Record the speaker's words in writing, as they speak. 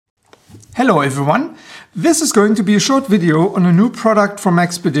Hello everyone! This is going to be a short video on a new product from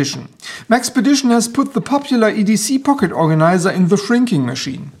Maxpedition. Maxpedition has put the popular EDC Pocket Organizer in the shrinking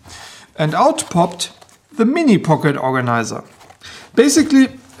machine. And out popped the Mini Pocket Organizer. Basically,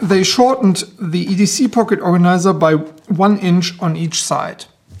 they shortened the EDC Pocket Organizer by 1 inch on each side.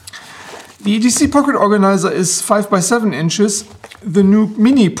 The EDC Pocket Organizer is 5 by 7 inches. The new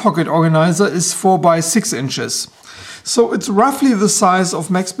Mini Pocket Organizer is 4 by 6 inches. So it's roughly the size of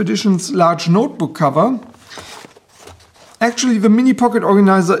Maxpedition's large notebook cover. Actually, the Mini Pocket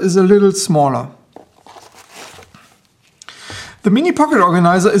Organizer is a little smaller. The Mini Pocket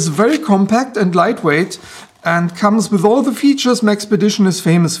Organizer is very compact and lightweight and comes with all the features Maxpedition is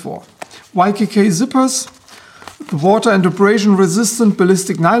famous for. YKK zippers, the water and abrasion resistant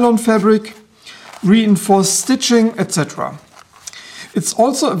ballistic nylon fabric, reinforced stitching, etc. It's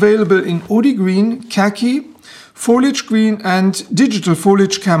also available in OD green, khaki, foliage green and digital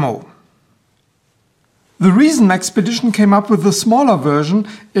foliage camo. The reason Maxpedition came up with the smaller version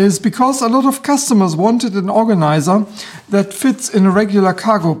is because a lot of customers wanted an organizer that fits in a regular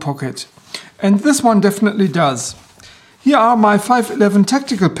cargo pocket. And this one definitely does. Here are my 511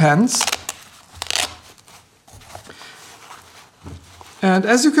 tactical pants. And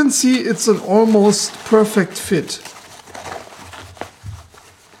as you can see, it's an almost perfect fit.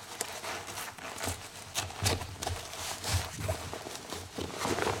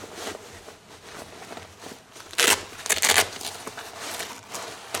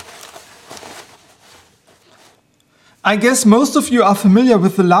 I guess most of you are familiar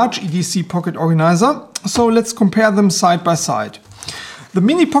with the large EDC Pocket Organizer, so let's compare them side by side. The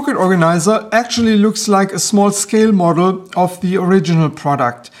Mini Pocket Organizer actually looks like a small scale model of the original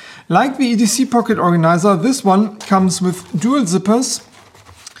product. Like the EDC Pocket Organizer, this one comes with dual zippers,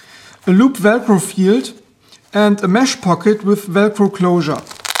 a loop Velcro field and a mesh pocket with Velcro closure.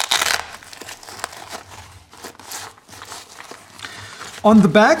 On the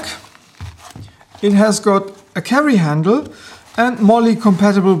back, it has got a carry handle and MOLLE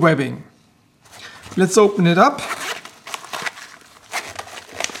compatible webbing. Let's open it up.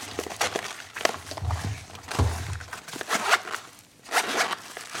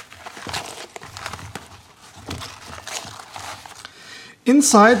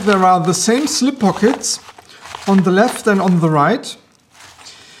 Inside there are the same slip pockets on the left and on the right.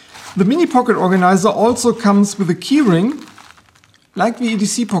 The Mini Pocket Organizer also comes with a key ring, like the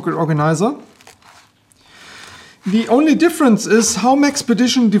EDC Pocket Organizer. The only difference is how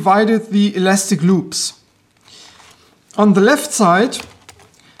Maxpedition divided the elastic loops. On the left side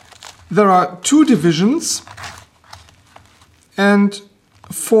there are 2 divisions and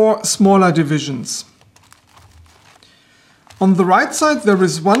 4 smaller divisions. On the right side there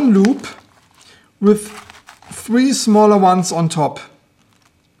is 1 loop with 3 smaller ones on top.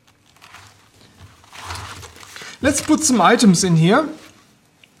 Let's put some items in here.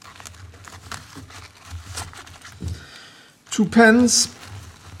 2 pens,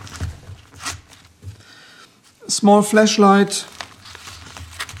 a small flashlight,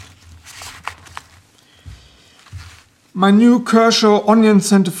 my new Kershaw Onion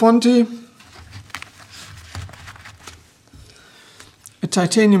Centofonte, a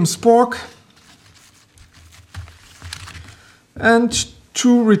titanium spork, and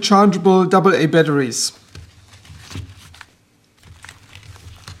 2 rechargeable AA batteries.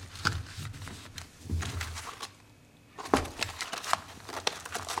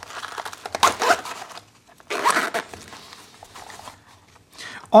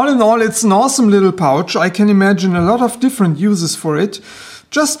 All in all, it's an awesome little pouch. I can imagine a lot of different uses for it.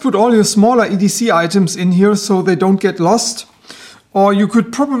 Just put all your smaller EDC items in here so they don't get lost. Or you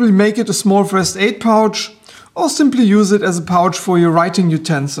could probably make it a small first aid pouch, or simply use it as a pouch for your writing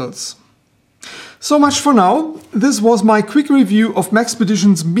utensils. So much for now. This was my quick review of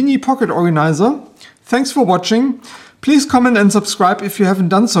Maxpedition's Mini Pocket Organizer. Thanks for watching. Please comment and subscribe if you haven't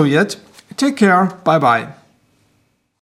done so yet. Take care. Bye bye.